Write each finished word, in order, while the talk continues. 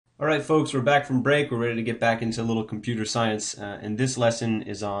All right, folks, we're back from break. We're ready to get back into a little computer science, and this lesson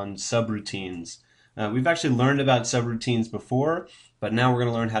is on subroutines. We've actually learned about subroutines before, but now we're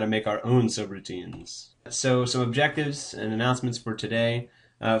going to learn how to make our own subroutines. So some objectives and announcements for today.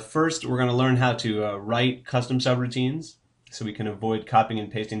 First, we're going to learn how to write custom subroutines so we can avoid copying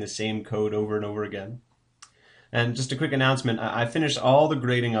and pasting the same code over and over again. And just a quick announcement, I finished all the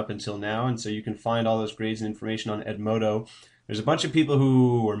grading up until now, and so you can find all those grades and information on Edmodo. There's a bunch of people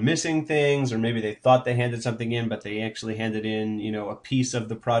who were missing things, or maybe they thought they handed something in, but they actually handed in, a piece of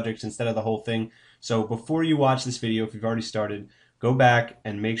the project instead of the whole thing. So before you watch this video, if you've already started, go back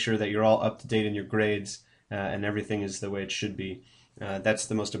and make sure that you're all up to date in your grades and everything is the way it should be. That's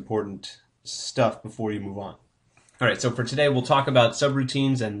the most important stuff before you move on. All right, so for today we'll talk about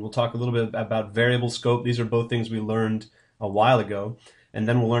subroutines and we'll talk a little bit about variable scope. These are both things we learned a while ago, and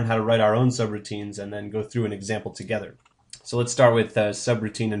then we'll learn how to write our own subroutines and then go through an example together. So let's start with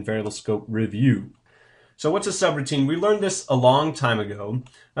subroutine and variable scope review. So what's a subroutine? We learned this a long time ago.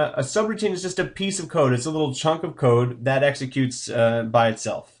 A subroutine is just a piece of code. It's a little chunk of code that executes by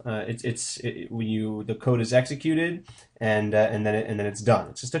itself. When the code is executed and then it's done.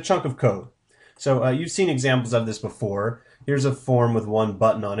 It's just a chunk of code. So you've seen examples of this before. Here's a form with one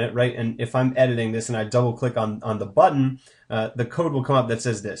button on it, right? And if I'm editing this and I double click on the button, the code will come up that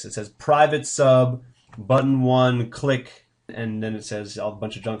says this. It says private sub button 1 click, and then it says a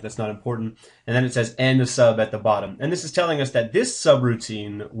bunch of junk that's not important, and then it says end sub at the bottom. And this is telling us that this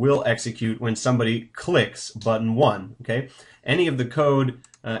subroutine will execute when somebody clicks button 1, okay? Any of the code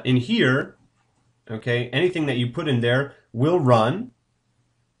in here, okay, anything that you put in there will run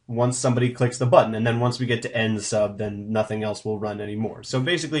once somebody clicks the button, and then once we get to end sub, then nothing else will run anymore. So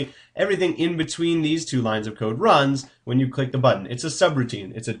basically, everything in between these two lines of code runs when you click the button. It's a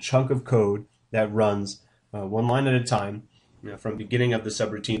subroutine. It's a chunk of code that runs one line at a time, from the beginning of the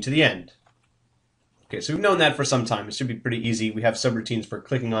subroutine to the end. Okay, so we've known that for some time. It should be pretty easy. We have subroutines for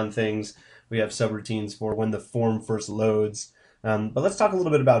clicking on things. We have subroutines for when the form first loads. But let's talk a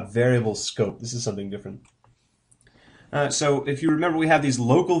little bit about variable scope. This is something different. So if you remember, we have these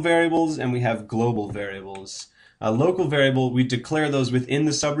local variables and we have global variables. A local variable, we declare those within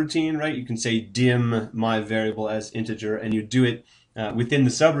the subroutine, right? You can say dim my variable as integer, and you do it within the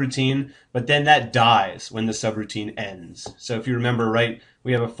subroutine, but then that dies when the subroutine ends. So if you remember, right,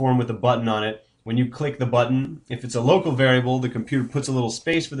 we have a form with a button on it. When you click the button, if it's a local variable, the computer puts a little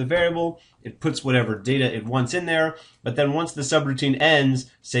space for the variable, it puts whatever data it wants in there, but then once the subroutine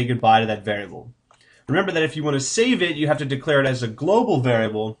ends, say goodbye to that variable. Remember that if you want to save it, you have to declare it as a global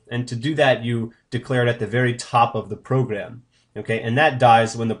variable, and to do that, you declare it at the very top of the program. Okay, and that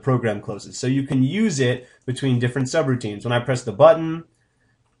dies when the program closes. So you can use it between different subroutines. When I press the button,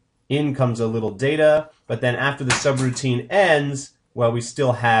 in comes a little data, but then after the subroutine ends, well, we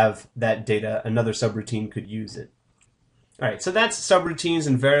still have that data. Another subroutine could use it. All right, so that's subroutines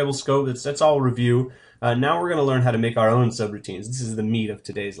and variable scope. That's all review. Now we're going to learn how to make our own subroutines. This is the meat of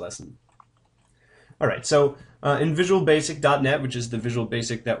today's lesson. All right, so in visualbasic.net, which is the Visual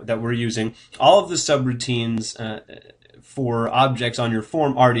Basic that we're using, all of the subroutines for objects on your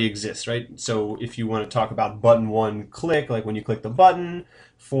form already exist, right? So if you want to talk about button 1 click, like when you click the button,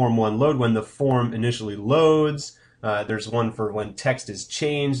 form 1 load, when the form initially loads, there's one for when text is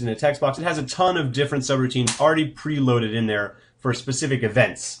changed in a text box. It has a ton of different subroutines already preloaded in there for specific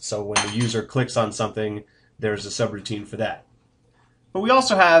events. So when the user clicks on something, there's a subroutine for that. But we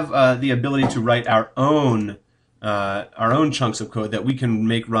also have the ability to write our own chunks of code that we can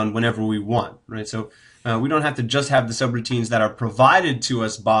make run whenever we want, right? So we don't have to just have the subroutines that are provided to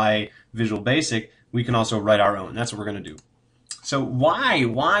us by Visual Basic. We can also write our own. That's what we're going to do. So why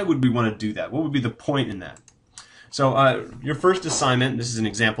would we want to do that? What would be the point in that? So your first assignment, this is an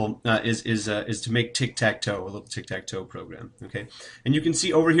example, is to make tic-tac-toe, a little tic-tac-toe program, okay? And you can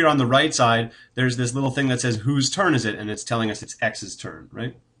see over here on the right side, there's this little thing that says whose turn is it, and it's telling us it's X's turn,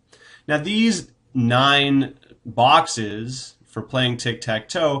 right? Now these 9 boxes for playing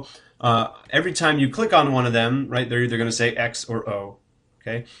tic-tac-toe, every time you click on one of them, right, they're either going to say X or O,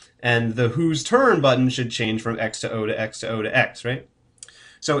 okay? And the whose turn button should change from X to O to X to O to X, right?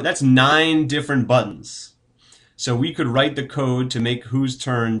 So that's 9 different buttons. So we could write the code to make whose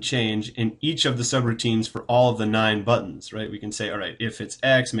turn change in each of the subroutines for all of the 9 buttons, right? We can say, all right, if it's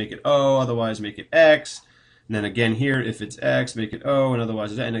X, make it O, otherwise make it X. And then again here, if it's X, make it O, and otherwise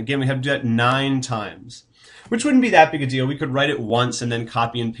it's that. And again, we have to do that 9 times. which wouldn't be that big a deal. We could write it once and then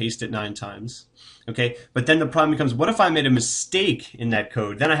copy and paste it 9 times. Okay, but then the problem becomes, what if I made a mistake in that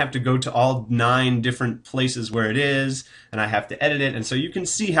code? Then I have to go to all 9 different places where it is, and I have to edit it. And so you can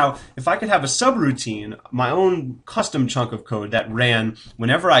see how if I could have a subroutine, my own custom chunk of code that ran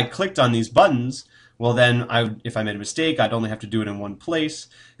whenever I clicked on these buttons, well then, if I made a mistake, I'd only have to do it in one place.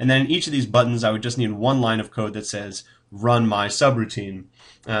 And then each of these buttons, I would just need one line of code that says, run my subroutine.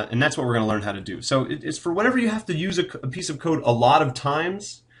 And that's what we're going to learn how to do. So it's for whenever you have to use a piece of code a lot of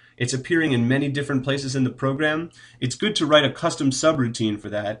times, it's appearing in many different places in the program, it's good to write a custom subroutine for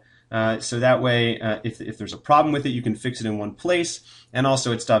that. So that way, if there's a problem with it, you can fix it in one place. And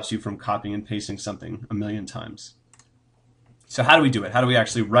also it stops you from copying and pasting something a million times. So how do we do it? How do we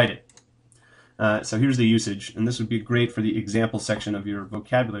actually write it? So here's the usage, and this would be great for the example section of your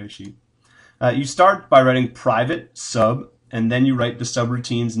vocabulary sheet. You start by writing private sub, and then you write the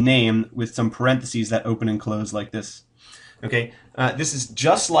subroutine's name with some parentheses that open and close like this. Okay, this is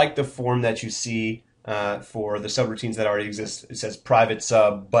just like the form that you see for the subroutines that already exist. It says private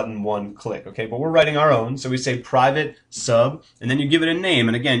sub button 1 click. Okay, but we're writing our own, so we say private sub, and then you give it a name.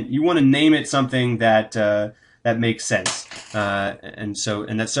 And again, you want to name it something that that makes sense. And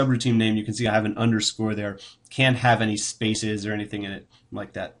that subroutine name, you can see I have an underscore there. Can't have any spaces or anything in it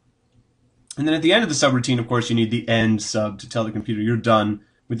like that. And then at the end of the subroutine, of course, you need the end sub to tell the computer you're done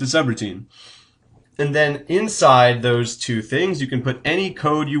with the subroutine. And then inside those 2 things, you can put any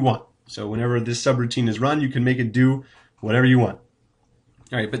code you want. So whenever this subroutine is run, you can make it do whatever you want.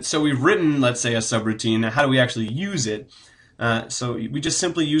 All right, but so we've written, let's say, a subroutine. Now, how do we actually use it? So we just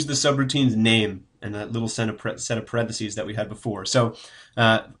simply use the subroutine's name and that little set of parentheses that we had before. So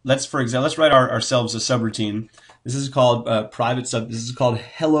let's write ourselves a subroutine. This is called private sub. This is called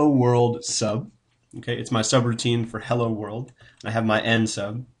hello world sub. Okay, it's my subroutine for hello world. I have my end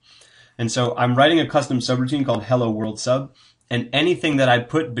sub. And so I'm writing a custom subroutine called hello world sub, and anything that I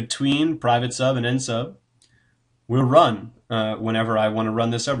put between private sub and end sub will run whenever I want to run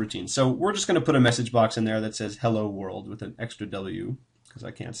this subroutine. So we're just going to put a message box in there that says hello world with an extra W because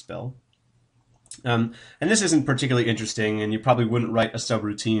I can't spell. And this isn't particularly interesting, and you probably wouldn't write a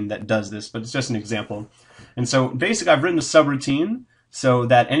subroutine that does this, but it's just an example. And so basically I've written a subroutine so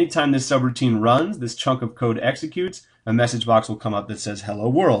that anytime this subroutine runs, this chunk of code executes, a message box will come up that says hello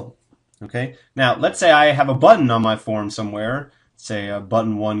world. Okay. Now let's say I have a button on my form somewhere, say a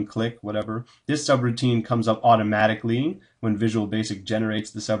button 1 click, whatever. This subroutine comes up automatically when Visual Basic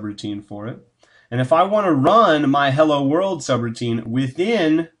generates the subroutine for it. And if I want to run my hello world subroutine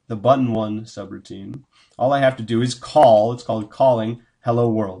within the button 1 subroutine, all I have to do is call, it's called calling hello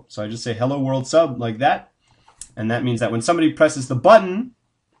world. So I just say hello world sub like that. And that means that when somebody presses the button,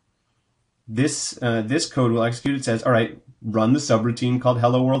 this code will execute. It says, all right, run the subroutine called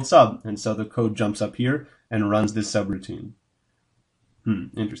hello world sub. And so the code jumps up here and runs this subroutine.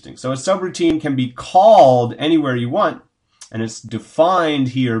 Interesting. So a subroutine can be called anywhere you want, and it's defined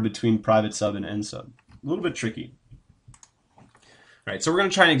here between private sub and end sub. A little bit tricky. All right, so we're going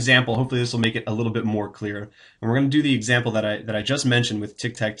to try an example. Hopefully this will make it a little bit more clear. And we're going to do the example that I just mentioned with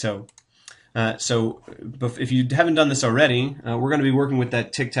tic-tac-toe. So if you haven't done this already, we're going to be working with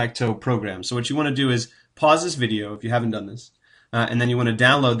that tic-tac-toe program. So what you want to do is pause this video if you haven't done this. And then you want to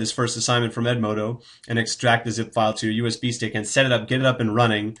download this first assignment from Edmodo and extract the zip file to your USB stick and set it up, get it up and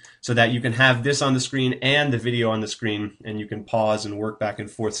running so that you can have this on the screen and the video on the screen, and you can pause and work back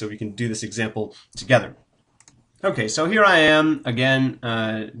and forth so we can do this example together. Okay, so here I am again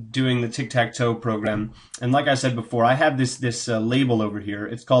doing the tic-tac-toe program, and like I said before, I have this label over here.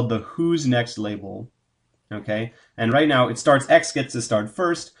 It's called the Who's Next label. Okay, and right now it starts, X gets to start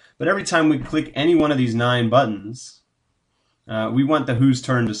first, but every time we click any one of these 9 buttons, we want the whose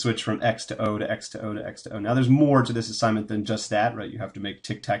turn to switch from X to O to X to O to X to O. Now there's more to this assignment than just that, right? You have to make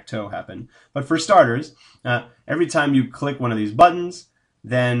tic-tac-toe happen. But for starters, every time you click one of these buttons,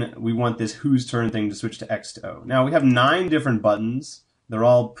 then we want this whose turn thing to switch to X to O. Now we have 9 different buttons. They're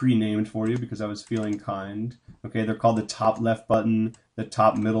all pre-named for you because I was feeling kind. Okay, they're called the top left button, the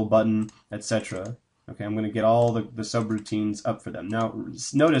top middle button, etc. Okay, I'm going to get all the subroutines up for them. Now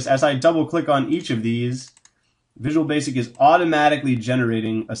notice as I double click on each of these, Visual Basic is automatically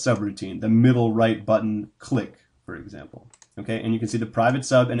generating a subroutine, the middle right button click, for example. Okay, and you can see the private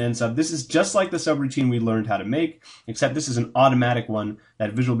sub and end sub. This is just like the subroutine we learned how to make, except this is an automatic one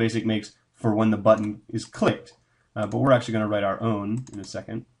that Visual Basic makes for when the button is clicked. But we're actually going to write our own in a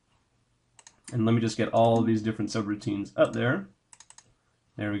second. And let me just get all these different subroutines up there.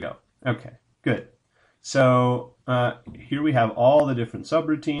 There we go. Okay, good. So here we have all the different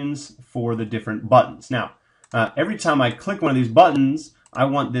subroutines for the different buttons. Now, every time I click one of these buttons, I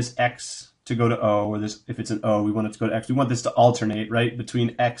want this X to go to O, or this, if it's an O, we want it to go to X. We want this to alternate, right,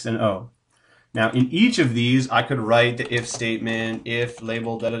 between X and O. Now, in each of these, I could write the if statement, if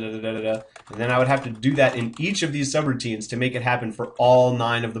label, da-da-da-da-da-da, and then I would have to do that in each of these subroutines to make it happen for all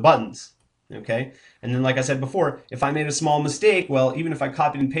 9 of the buttons, okay? And then, like I said before, if I made a small mistake, well, even if I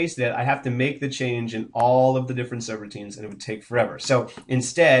copied and pasted it, I have to make the change in all of the different subroutines, and it would take forever. So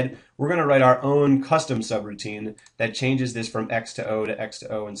instead, we're going to write our own custom subroutine that changes this from X to O to X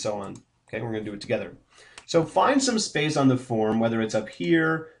to O and so on. Okay, we're going to do it together. So find some space on the form, whether it's up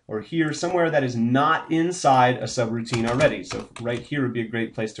here or here, somewhere that is not inside a subroutine already. So right here would be a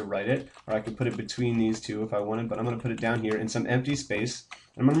great place to write it, or I could put it between these two if I wanted, but I'm going to put it down here in some empty space.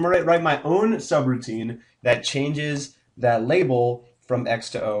 I'm going to write my own subroutine that changes that label from X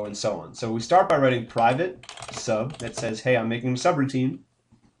to O and so on. So we start by writing private sub that says, hey, I'm making a subroutine,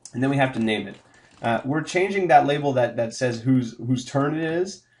 and then we have to name it. We're changing that label that says whose turn it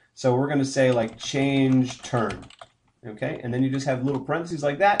is. So we're going to say like change turn, okay? And then you just have little parentheses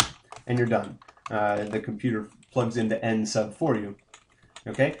like that, and you're done. The computer plugs into end sub for you,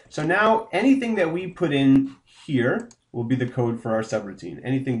 okay? So now anything that we put in here will be the code for our subroutine.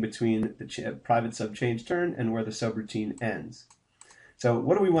 Anything between the private sub change turn and where the subroutine ends. So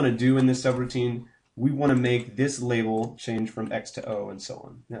what do we want to do in this subroutine? We want to make this label change from X to O and so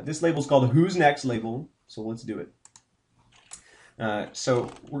on. Now this label is called the who's next label, so let's do it.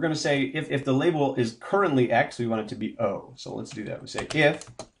 So we're going to say if the label is currently X, we want it to be O. So let's do that. We say if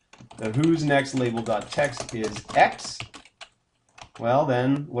the who's next label.text is X, well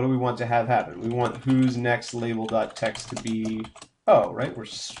then what do we want to have happen? We want who's next label.text to be O, right? We're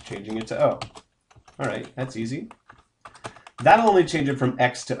changing it to O. All right, that's easy. That'll only change it from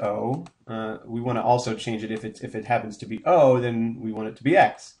X to O. We want to also change it if it happens to be O, then we want it to be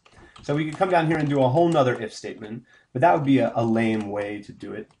X. So we could come down here and do a whole nother if statement, but that would be a lame way to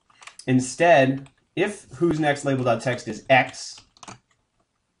do it. Instead, if who's next label.text is X,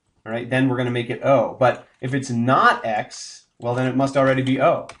 all right, then we're going to make it O. But if it's not X, well, then it must already be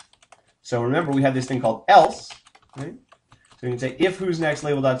O. So remember, we have this thing called else, right? So we can say if who's next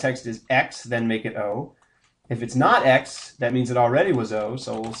label.text is X, then make it O. If it's not X, that means it already was O.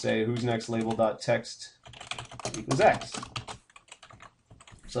 So we'll say who's next label.text equals X.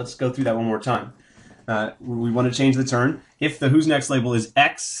 So let's go through that one more time. We want to change the turn. If the who's next label is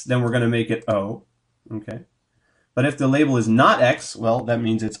X, then we're going to make it O. Okay. But if the label is not X, well, that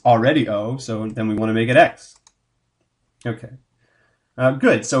means it's already O, so then we want to make it X. Okay.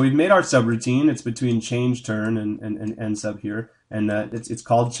 Good. So we've made our subroutine. It's between change turn and end sub here, and it's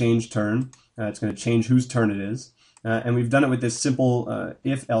called change turn. It's going to change whose turn it is, and we've done it with this simple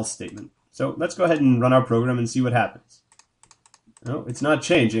if-else statement. So let's go ahead and run our program and see what happens. No, it's not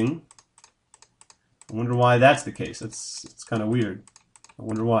changing. I wonder why that's the case. It's kind of weird. I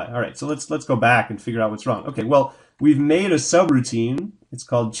wonder why. All right, so let's go back and figure out what's wrong. Okay, well, we've made a subroutine. It's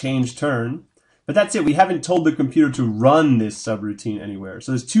called change turn, but that's it. We haven't told the computer to run this subroutine anywhere.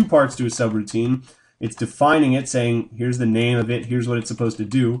 So there's two parts to a subroutine. It's defining it, saying here's the name of it, here's what it's supposed to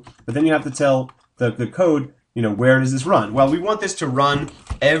do. But then you have to tell the code, you know, where does this run? Well, we want this to run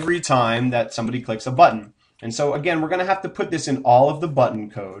every time that somebody clicks a button. And so again, we're going to have to put this in all of the button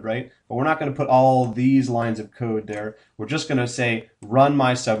code, right? But we're not going to put all these lines of code there. We're just going to say run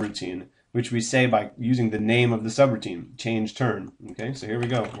my subroutine, which we say by using the name of the subroutine, change turn. Okay, so here we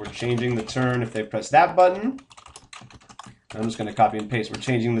go. We're changing the turn if they press that button. I'm just going to copy and paste. We're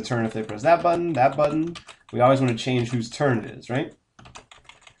changing the turn if they press that button, that button. We always want to change whose turn it is, right?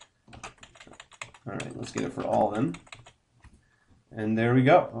 All right, let's get it for all of them. And there we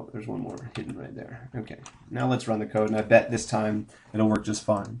go. Oh, there's one more hidden right there. Okay, now let's run the code, and I bet this time it'll work just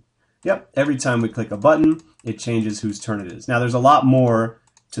fine. Yep, every time we click a button, it changes whose turn it is. Now there's a lot more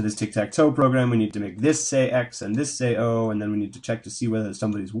to this tic-tac-toe program. We need to make this say X and this say O, and then we need to check to see whether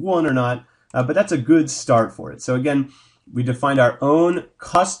somebody's won or not. But that's a good start for it. So again, we defined our own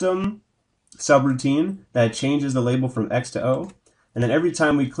custom subroutine that changes the label from X to O. And then every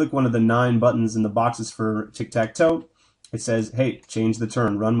time we click one of the 9 buttons in the boxes for tic-tac-toe, it says, hey, change the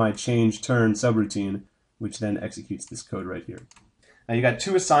turn, run my change turn subroutine, which then executes this code right here. Now you got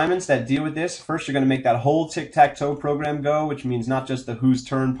 2 assignments that deal with this. First, you're going to make that whole tic-tac-toe program go, which means not just the whose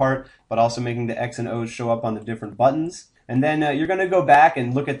turn part, but also making the X and O's show up on the different buttons. And then you're going to go back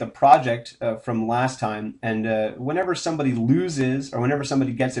and look at the project from last time, and whenever somebody loses or whenever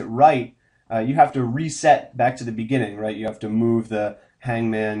somebody gets it right, you have to reset back to the beginning, right? You have to move the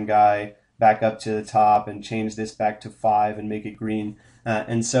hangman guy back up to the top and change this back to 5 and make it green.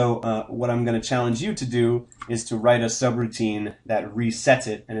 And so what I'm going to challenge you to do is to write a subroutine that resets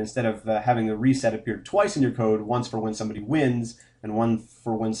it. And instead of having the reset appear twice in your code, once for when somebody wins, and one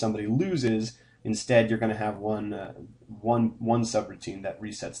for when somebody loses. Instead, you're going to have one subroutine that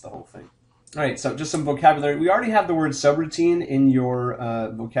resets the whole thing. All right, so just some vocabulary. We already have the word subroutine in your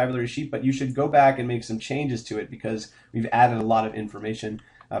vocabulary sheet, but you should go back and make some changes to it because we've added a lot of information.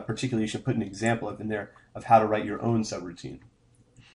 Particularly, you should put an example in there of how to write your own subroutine.